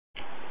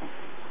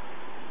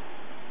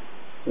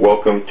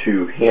Welcome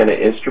to Hanna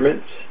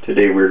Instruments.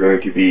 Today we're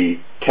going to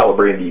be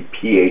calibrating the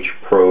pH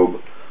probe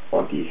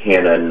on the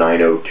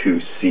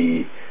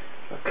HI902C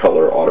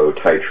color auto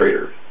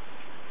titrator.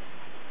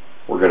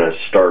 We're going to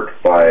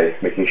start by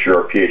making sure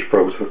our pH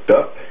probe is hooked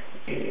up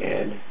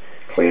and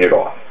clean it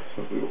off.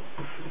 So we will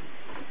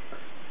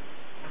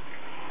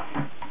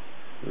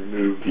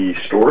remove the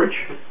storage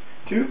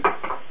tube,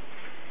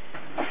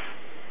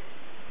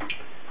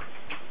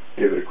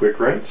 give it a quick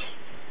rinse.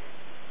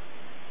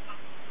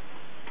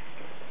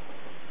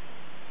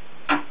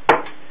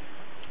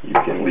 You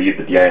can leave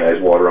the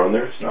deionized water on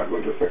there, it's not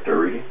going to affect our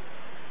reading.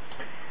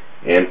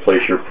 And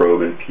place your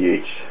probe in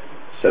pH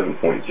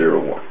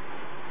 7.01.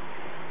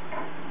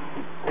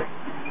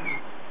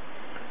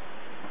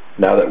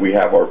 Now that we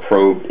have our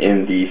probe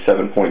in the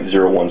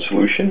 7.01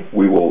 solution,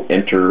 we will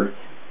enter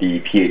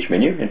the pH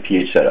menu and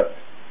pH setup.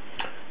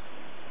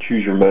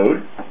 Choose your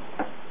mode.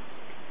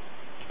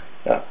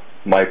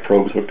 My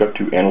probe is hooked up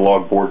to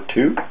analog board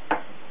 2,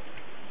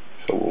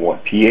 so we'll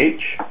want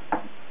pH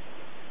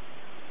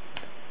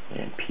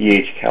and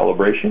pH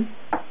calibration.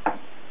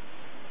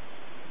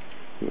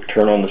 We'll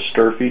turn on the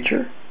stir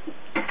feature.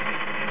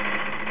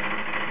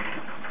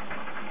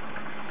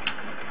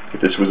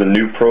 If this was a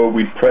new probe,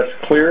 we'd press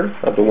clear,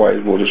 otherwise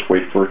we'll just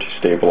wait for it to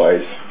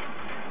stabilize.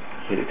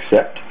 Hit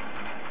accept.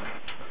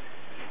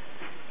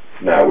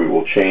 Now we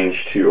will change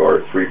to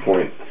our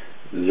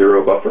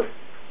 3.0 buffer,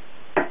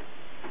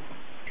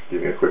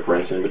 giving a quick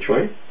rinse in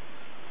between.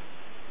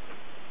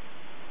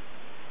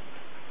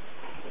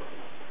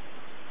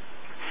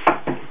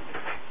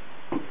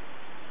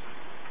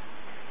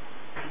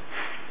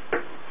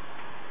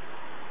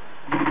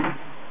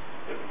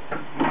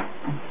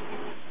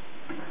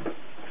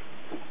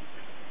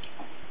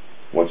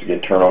 Once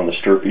again, turn on the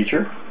stir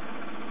feature.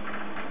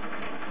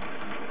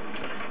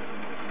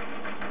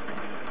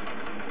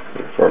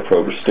 Wait for our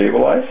probe to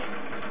stabilize.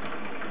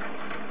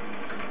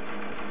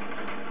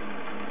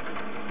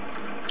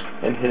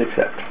 And hit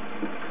accept.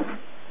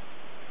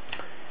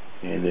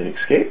 And then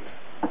escape.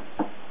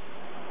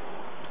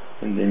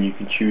 And then you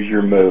can choose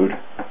your mode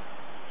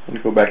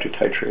and go back to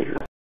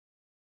Titrator.